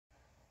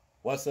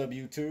What's up,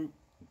 YouTube?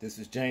 This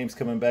is James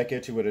coming back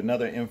at you with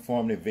another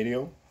informative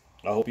video.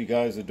 I hope you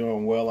guys are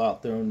doing well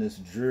out there on this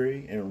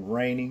dreary and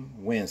raining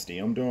Wednesday.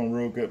 I'm doing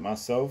real good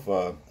myself,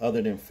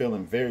 other than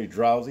feeling very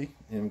drowsy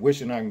and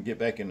wishing I can get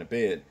back into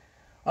bed.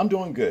 I'm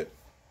doing good.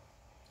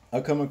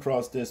 I come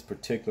across this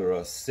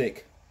particular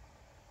sick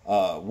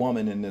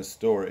woman in this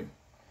story.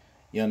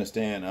 You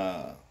understand?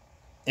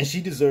 And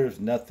she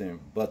deserves nothing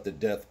but the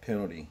death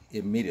penalty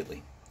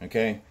immediately.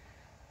 Okay?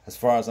 As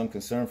far as I'm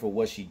concerned, for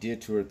what she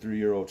did to her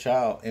 3-year-old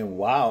child and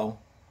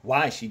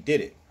why she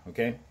did it.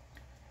 Okay?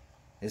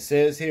 It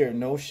says here,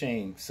 no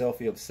shame,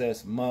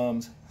 selfie-obsessed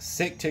mom's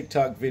sick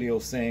TikTok video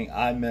saying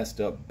I messed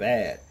up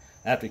bad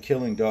after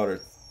killing daughter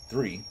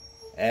 3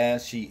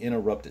 as she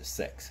interrupted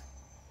sex.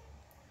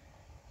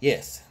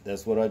 Yes,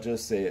 that's what I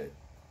just said.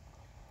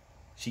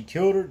 She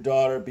killed her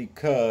daughter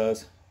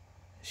because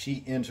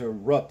she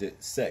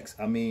interrupted sex.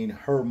 I mean,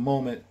 her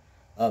moment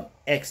of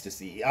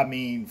ecstasy. I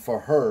mean,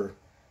 for her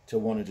to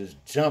want to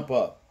just jump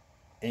up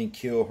and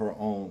kill her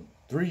own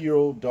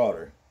 3-year-old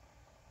daughter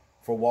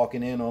for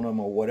walking in on them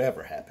or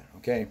whatever happened.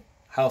 Okay,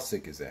 how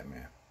sick is that,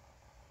 man?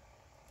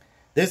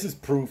 This is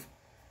proof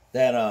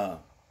that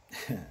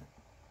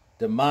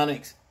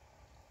demonics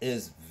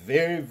is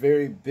very,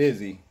 very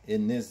busy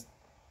in this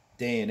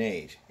day and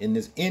age, in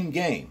this end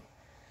game.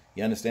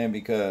 You understand?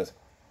 Because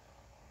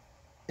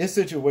it's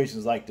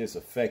situations like this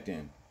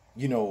affecting,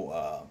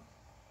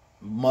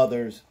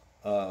 mothers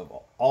of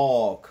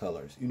all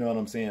colors. You know what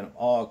I'm saying?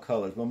 All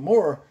colors. But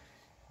more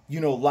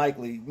than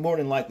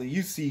likely,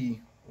 you see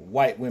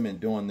white women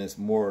doing this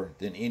more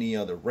than any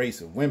other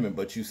race of women.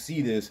 But you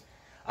see this,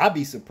 I'd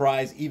be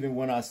surprised even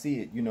when I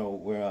see it,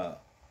 where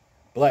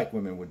black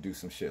women would do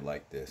some shit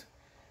like this.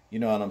 You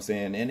know what I'm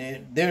saying?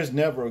 And there's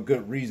never a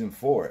good reason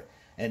for it.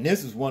 And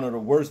this is one of the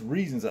worst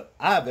reasons that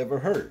I've ever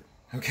heard.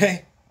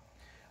 Okay?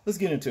 Let's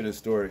get into this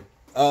story.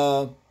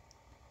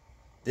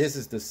 This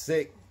is the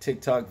sick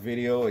TikTok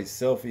video a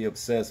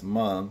selfie-obsessed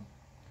mom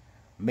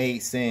made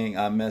saying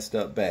I messed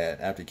up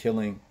bad after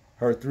killing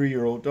her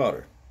 3-year-old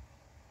daughter.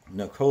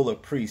 Nicola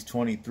Priest,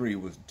 23,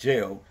 was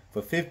jailed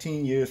for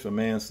 15 years for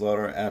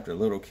manslaughter after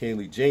little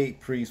Kaylee Jade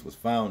Priest was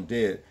found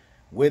dead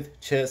with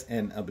chest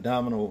and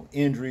abdominal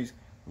injuries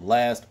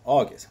last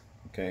August.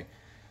 Okay,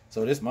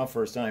 so this is my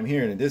first time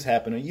hearing it. This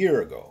happened a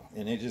year ago,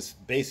 and it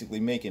just basically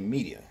making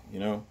media,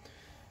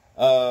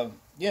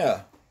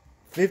 yeah,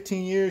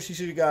 15 years, she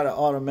should have got an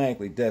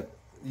automatically death,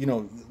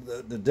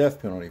 the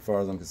death penalty as far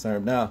as I'm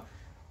concerned. Now,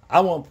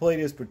 I won't play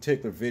this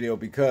particular video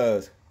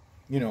because,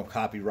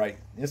 copyright.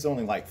 It's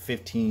only like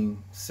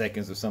 15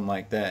 seconds or something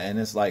like that. And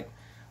it's like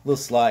little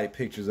slide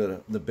pictures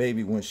of the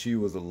baby when she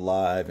was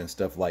alive and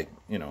stuff like,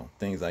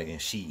 things like,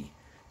 and she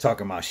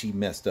talking about she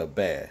messed up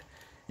bad.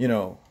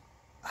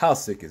 How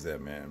sick is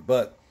that, man?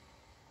 But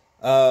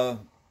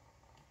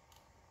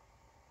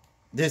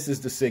this is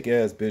the sick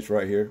ass bitch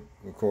right here,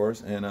 of course.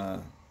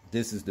 And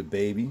this is the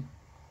baby,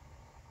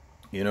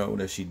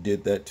 that she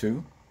did that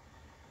to,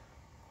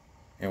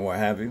 and what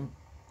have you.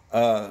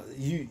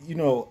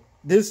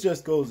 This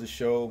just goes to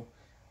show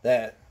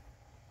that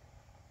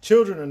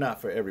children are not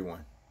for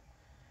everyone.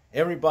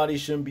 Everybody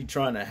shouldn't be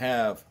trying to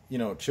have,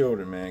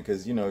 children, man,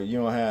 because, you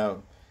don't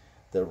have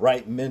the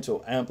right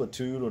mental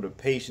amplitude or the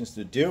patience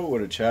to deal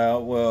with a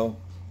child. Well,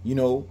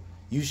 you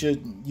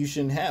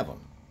shouldn't have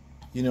them.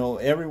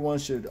 Everyone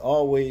should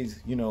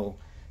always,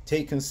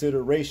 take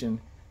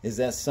consideration. Is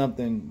that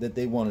something that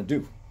they want to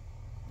do?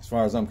 As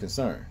far as I'm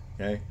concerned,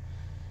 okay?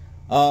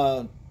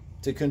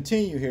 To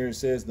continue here, it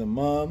says the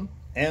mom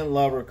and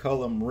lover,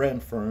 Cullum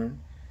Redfern,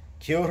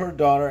 killed her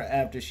daughter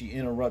after she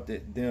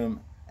interrupted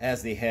them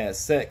as they had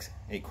sex,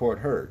 a court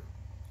heard.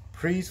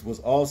 Priest was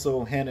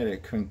also handed a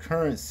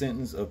concurrent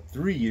sentence of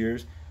 3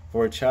 years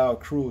for a child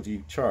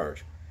cruelty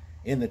charge.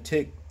 In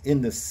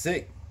the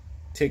sick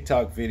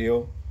TikTok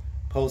video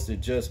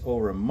posted just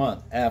over a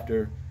month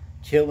after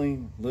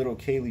killing little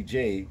Kaylee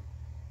Jade,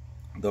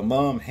 the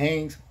mom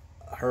hangs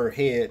her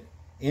head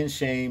in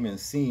shame and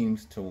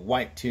seems to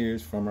wipe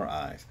tears from her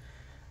eyes.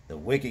 The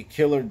wicked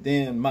killer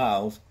then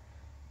mouths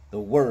the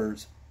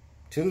words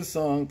to the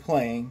song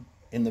playing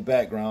in the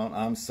background,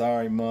 I'm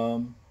sorry,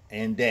 Mom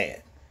and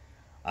Dad.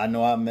 I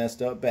know I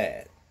messed up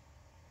bad.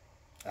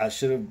 I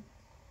should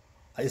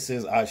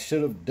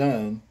have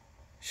done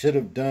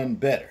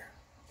better.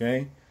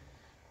 Okay?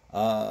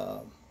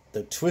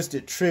 The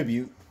twisted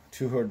tribute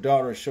to her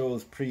daughter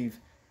shows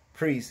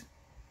Priest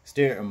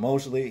stare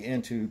emotionally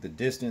into the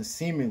distance,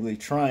 seemingly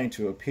trying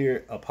to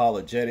appear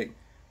apologetic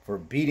for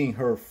beating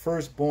her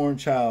firstborn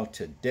child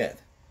to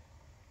death.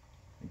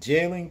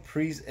 Jailing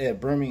Priest at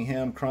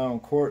Birmingham Crown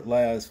Court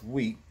last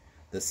week,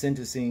 the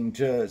sentencing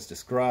judge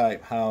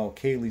described how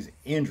Kaylee's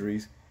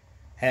injuries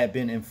had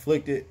been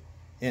inflicted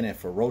in a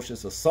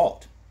ferocious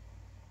assault.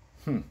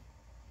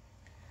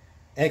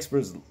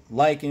 Experts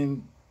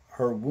liken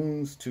her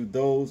wounds to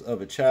those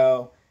of a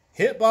child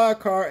hit by a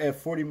car at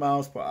 40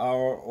 miles per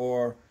hour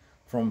or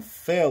from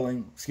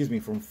falling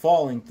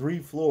 3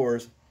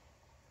 floors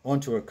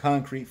onto a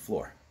concrete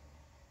floor.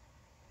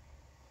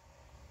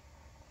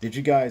 Did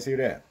you guys hear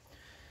that?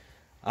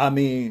 I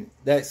mean,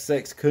 that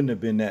sex couldn't have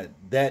been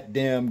that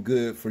damn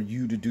good for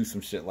you to do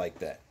some shit like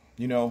that.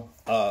 You know?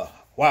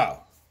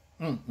 Wow.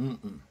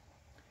 To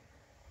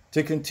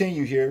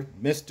continue here,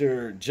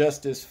 Mr.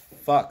 Justice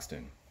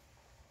Foxton,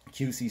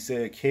 QC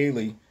said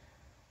Kaylee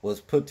was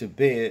put to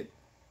bed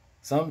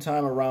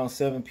sometime around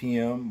 7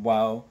 p.m.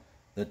 while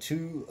the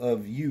two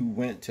of you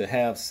went to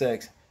have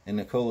sex in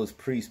Nicola's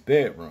priest's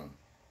bedroom.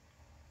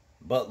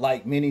 But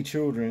like many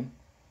children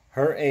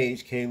her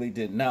age, Kaylee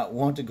did not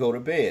want to go to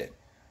bed,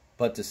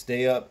 but to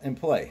stay up and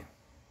play.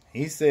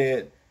 He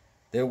said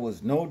there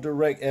was no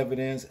direct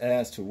evidence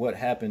as to what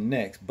happened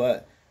next,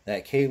 but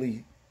that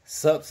Kaylee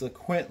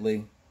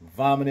subsequently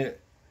vomited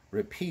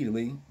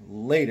repeatedly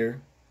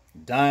later,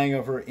 dying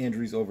of her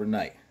injuries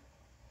overnight.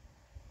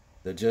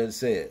 The judge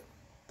said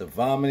the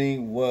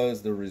vomiting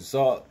was the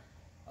result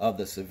of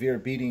the severe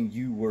beating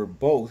you were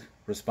both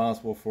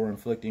responsible for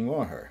inflicting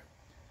on her.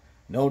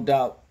 No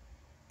doubt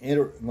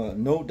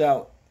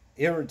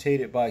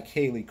irritated by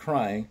Kaylee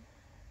crying,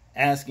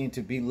 asking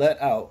to be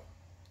let out,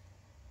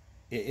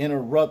 it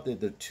interrupted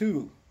the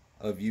two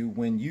of you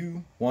when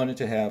you wanted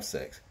to have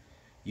sex.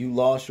 You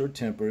lost your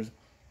tempers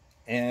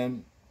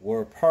and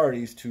were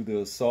parties to the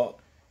assault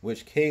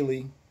which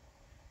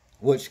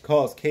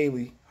cost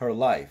Kaylee her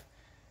life.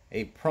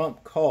 A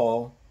prompt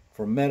call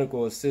for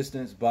medical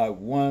assistance by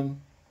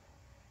one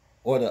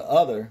or the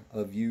other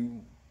of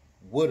you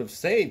would have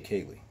saved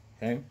Kaylee.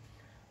 Okay.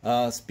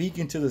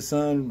 Speaking to the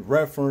Sun,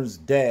 Redfern's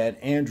dad,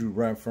 Andrew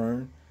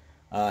Redfern,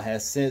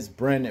 has since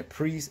branded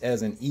Priest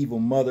as an evil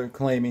mother,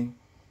 claiming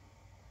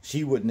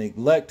she would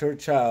neglect her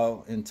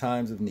child in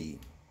times of need.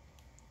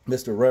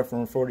 Mr.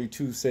 Redfern,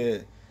 42,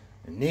 said,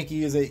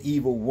 Nikki is an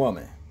evil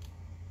woman.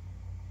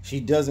 She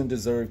doesn't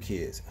deserve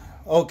kids.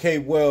 Okay,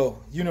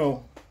 well, you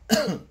know,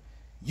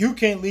 you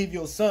can't leave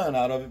your son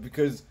out of it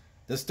because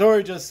the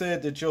story just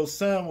said that your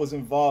son was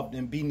involved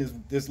in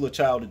beating this little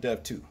child to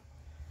death too.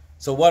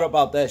 So what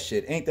about that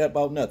shit? Ain't that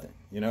about nothing,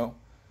 you know?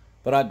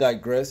 But I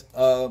digress.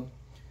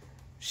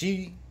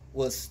 She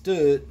was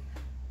stood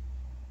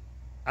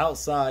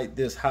outside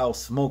this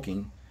house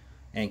smoking,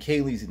 and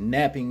Kaylee's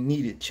napping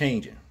needed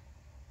changing.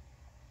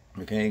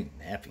 Okay,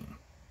 napping.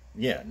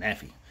 Yeah,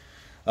 nappy.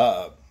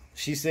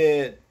 She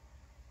said,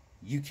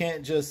 you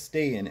can't just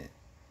stay in it.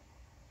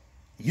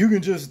 You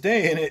can just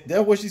stay in it.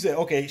 That's what she said.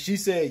 Okay, she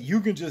said, you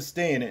can just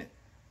stay in it.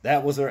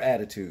 That was her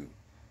attitude.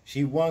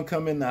 She wouldn't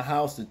come in the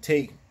house to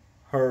take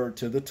her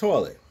to the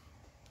toilet.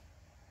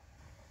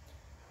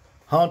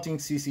 Haunting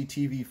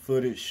CCTV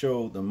footage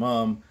showed the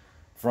mom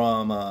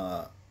from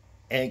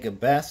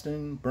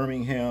Edgbaston,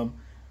 Birmingham,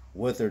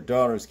 with her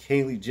daughters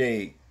Kaylee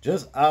Jade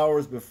just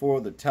hours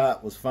before the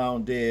tot was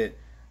found dead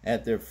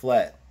at their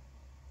flat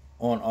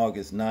on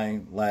August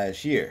 9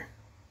 last year.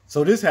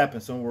 So this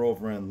happened somewhere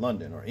over in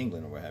London or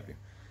England or what have you.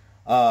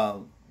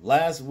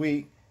 Last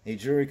week, a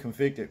jury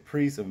convicted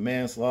Priest of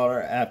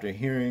manslaughter after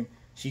hearing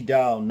she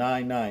dialed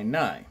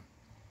 999.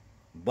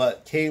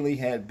 But Kaylee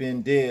had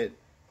been dead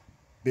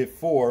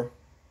before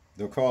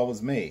the call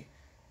was made.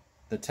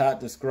 The tot,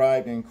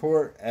 described in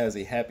court as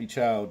a happy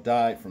child,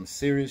 died from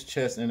serious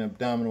chest and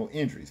abdominal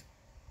injuries.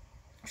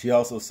 She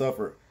also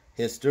suffered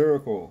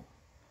hysterical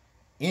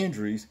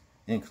injuries,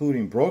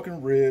 including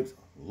broken ribs,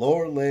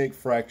 lower leg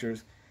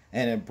fractures,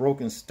 and a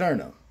broken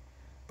sternum.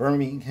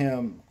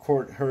 Birmingham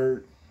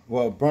Crown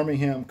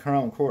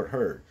Court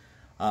heard.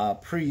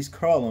 Priest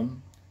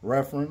Colum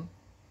Redfern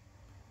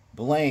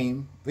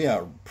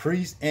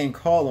Priest and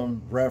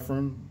Colum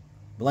Redfern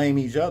blame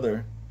each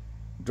other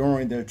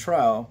during their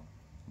trial,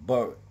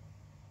 but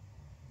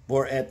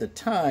were at the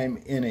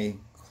time in a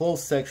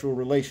close sexual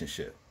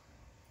relationship.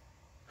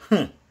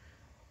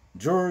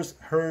 Jurors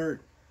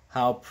heard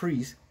how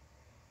Priest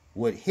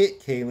would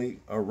hit Kaylee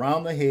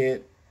around the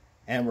head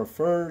and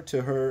refer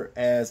to her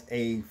as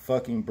a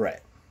fucking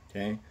brat.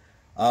 Okay,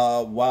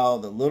 while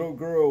the little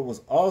girl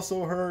was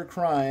also heard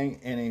crying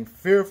in a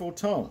fearful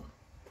tone.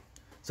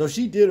 So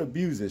she did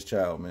abuse this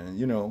child, man.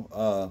 You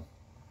know,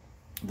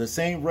 the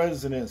same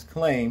residents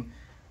claim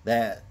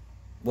that,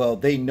 well,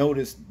 they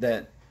noticed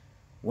that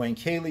when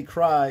Kaylee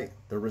cried,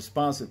 the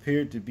response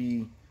appeared to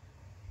be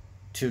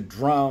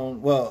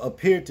drowned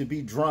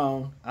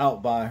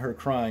out by her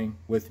crying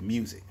with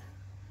music.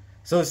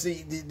 So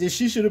see,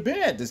 she should have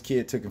been at this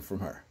kid took him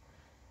from her.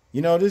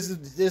 You know,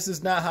 this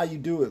is not how you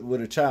do it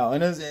with a child.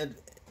 And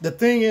the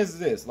thing is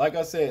this, like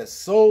I said,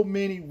 so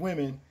many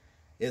women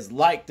is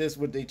like this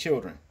with their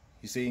children.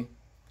 You see,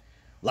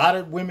 a lot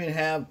of women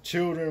have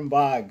children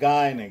by a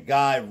guy, and the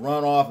guy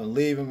run off and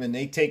leave him, and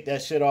they take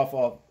that shit off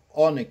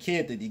on the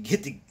kid that you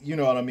get to, you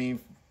know what I mean,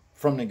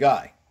 from the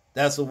guy.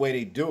 That's the way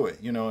they do it,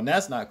 you know, and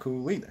that's not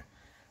cool either.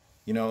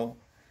 You know,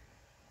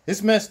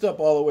 it's messed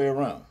up all the way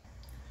around.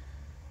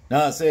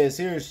 Now it says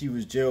here she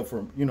was jailed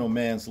for, you know,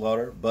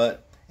 manslaughter,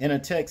 but in a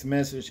text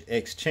message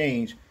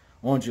exchange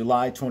on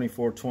July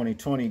 24,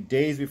 2020,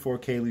 days before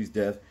Kaylee's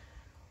death,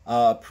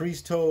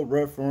 Priest told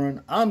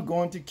Redfern, I'm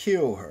going to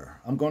kill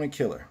her. I'm going to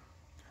kill her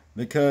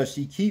because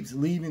she keeps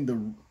leaving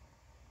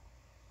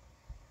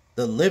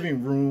the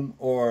living room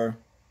or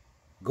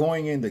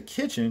going in the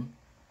kitchen.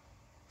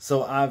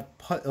 So I've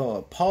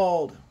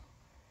appalled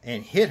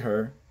and hit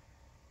her,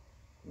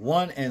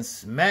 one and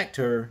smacked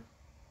her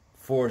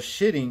for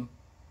shitting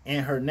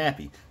in her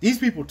nappy. These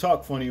people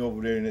talk funny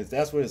over there, and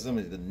that's what it's the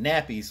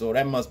nappy, so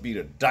that must be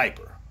the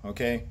diaper,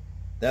 okay?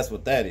 That's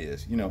what that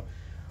is, you know.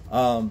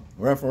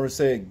 Referee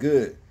said,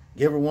 good,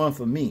 give her one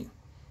for me.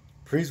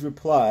 Priest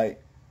replied,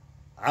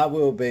 I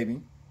will,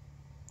 baby.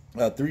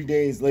 3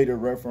 days later,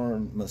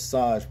 Reverend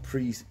messaged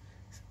Priest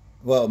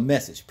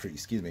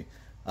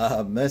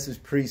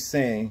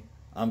saying,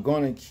 I'm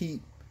going to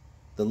keep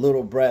the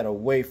little brat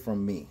away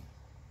from me.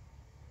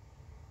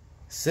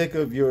 Sick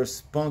of your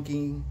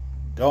spunky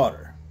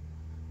daughter.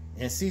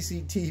 And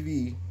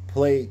CCTV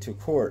played to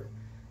court.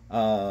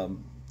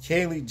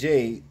 Kaylee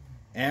Jade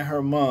and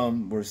her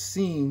mom were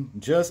seen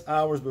just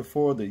hours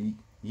before the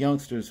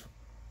youngster's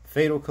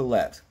fatal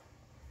collapse,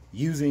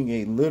 using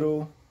a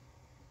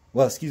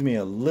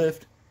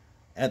lift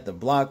at the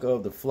block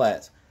of the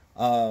flats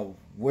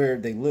where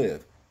they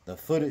live. The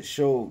footage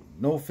showed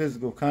no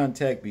physical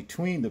contact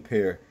between the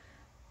pair,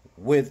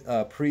 with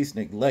Priest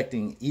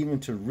neglecting even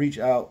to reach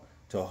out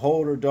to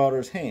hold her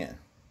daughter's hand.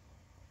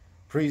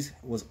 Priest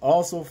was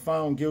also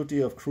found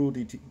guilty of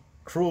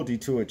cruelty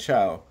to a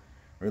child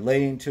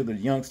relating to the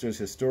youngster's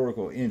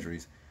historical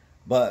injuries,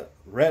 but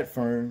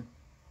Redfern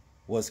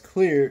was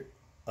cleared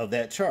of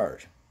that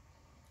charge.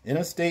 In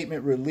a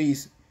statement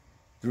released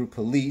through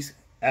police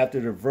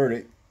after the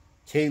verdict,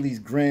 Kaylee's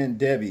grand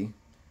Debbie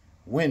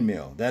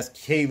Windmill, that's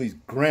Kaylee's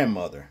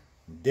grandmother,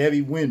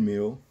 Debbie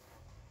Windmill,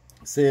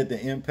 said the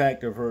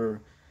impact of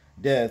her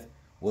death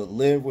would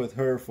live with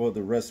her for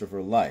the rest of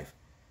her life.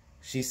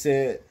 She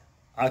said,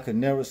 I could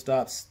never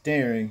stop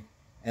staring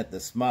at the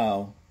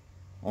smile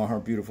on her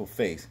beautiful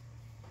face.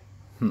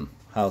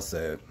 How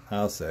sad.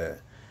 How sad.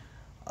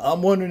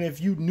 I'm wondering if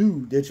you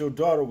knew that your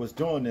daughter was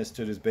doing this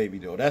to this baby,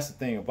 though. That's the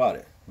thing about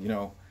it, you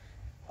know.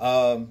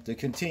 To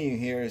continue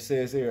here, it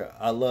says here,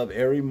 I love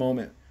every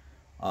moment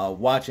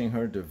watching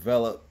her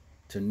develop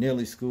to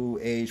nearly school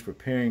age,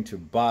 preparing to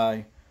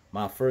buy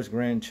my first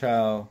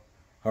grandchild.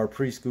 Her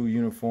preschool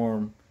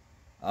uniform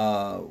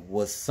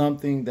was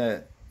something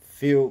that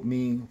filled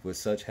me with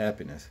such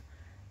happiness.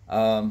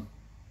 I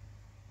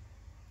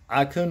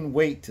couldn't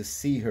wait to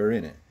see her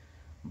in it.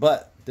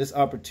 But this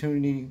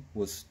opportunity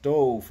was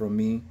stole from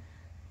me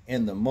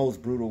in the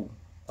most brutal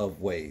of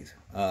ways.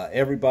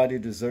 Everybody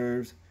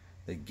deserves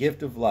the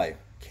gift of life.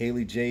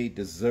 Kaylee Jade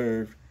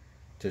deserved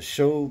to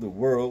show the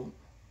world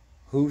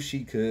who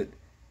she could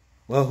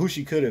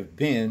have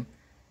been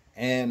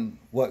and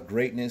what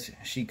greatness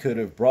she could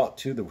have brought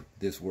to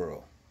this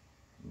world.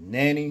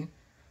 Nanny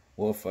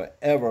will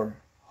forever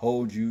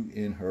hold you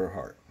in her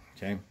heart.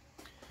 Okay,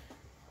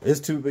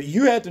 but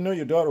you had to know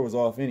your daughter was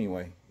off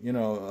anyway. You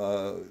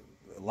know,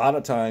 a lot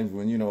of times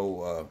when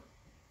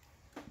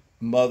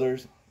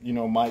mothers,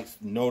 might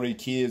know their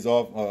kids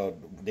off,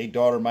 their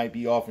daughter might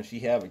be off, and she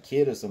have a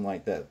kid or something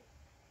like that.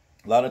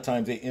 A lot of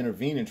times they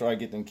intervene and try to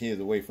get them kids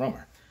away from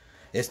her.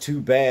 It's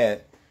too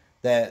bad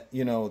that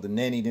the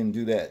nanny didn't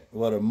do that.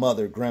 Well,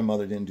 the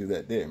grandmother didn't do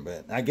that then.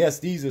 But I guess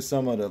these are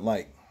some of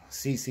the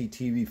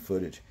CCTV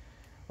footage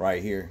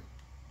right here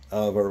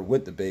of her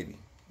with the baby.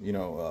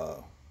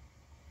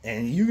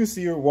 And you can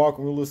see her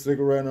walking with a little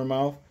cigarette in her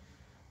mouth.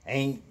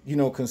 Ain't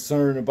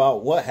concerned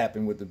about what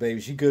happened with the baby.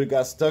 She could have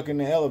got stuck in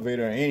the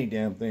elevator or any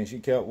damn thing. She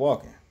kept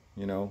walking.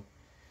 And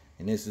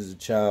this is a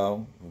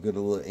child with a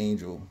little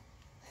angel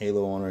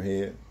halo on her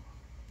head.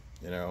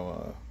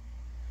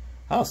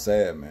 How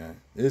sad, man.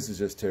 This is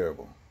just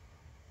terrible.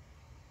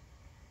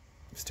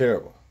 It's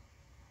terrible.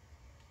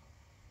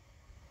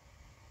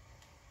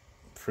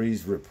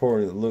 Priest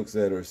reported looks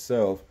at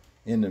herself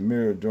in the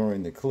mirror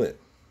during the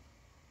clip.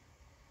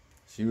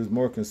 She was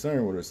more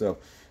concerned with herself.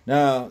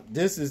 Now,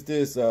 this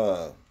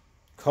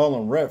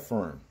Colin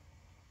Redfern.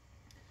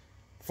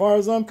 As far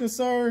as I'm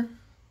concerned,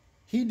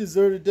 he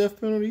deserved a death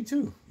penalty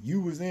too.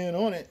 You was in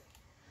on it.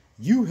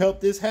 You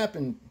helped this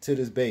happen to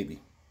this baby.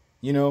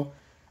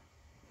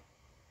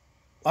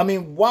 I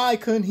mean, why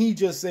couldn't he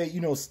just say,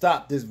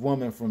 stop this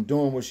woman from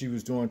doing what she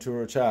was doing to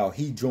her child?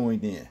 He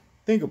joined in.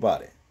 Think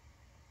about it.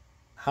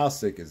 How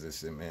sick is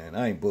this shit, man?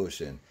 I ain't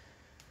bullshitting.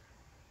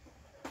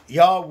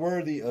 Y'all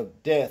worthy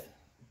of death.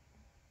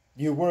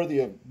 You're worthy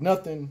of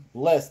nothing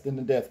less than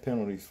the death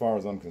penalty as far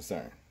as I'm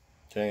concerned.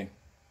 Okay?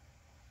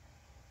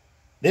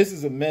 This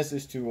is a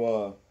message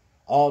to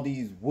all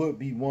these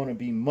would-be,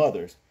 wanna-be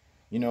mothers.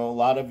 A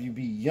lot of you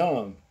be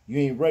young. You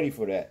ain't ready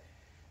for that.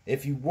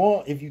 If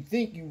you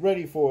think you're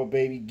ready for a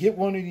baby, get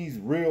one of these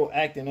real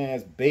acting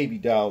ass baby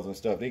dolls and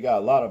stuff. They got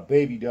a lot of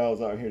baby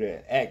dolls out here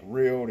that act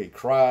real. They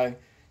cry.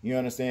 You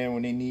understand,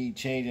 when they need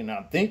changing.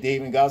 I think they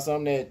even got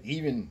some that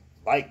even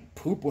like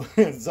poop,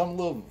 some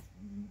little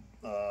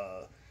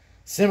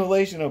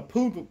simulation of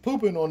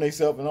pooping on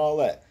themselves and all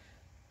that.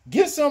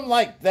 Get something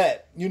like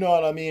that. You know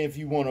what I mean? If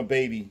you want a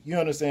baby, you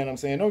understand what I'm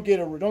saying?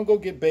 Don't go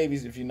get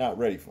babies if you're not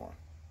ready for them,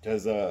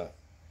 because it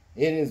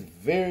is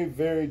very,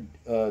 very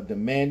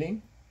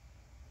demanding.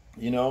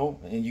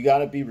 And you got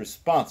to be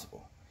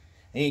responsible.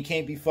 And you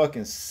can't be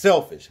fucking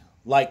selfish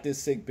like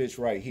this sick bitch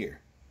right here.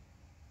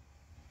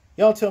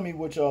 Y'all tell me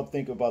what y'all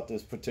think about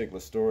this particular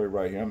story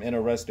right here. I'm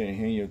interested in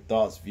hearing your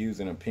thoughts, views,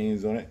 and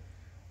opinions on it.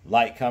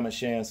 Like, comment,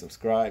 share, and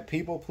subscribe.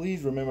 People,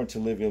 please remember to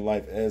live your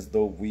life as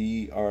though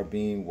we are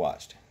being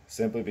watched.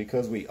 Simply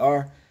because we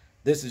are.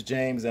 This is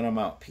James, and I'm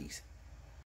out. Peace.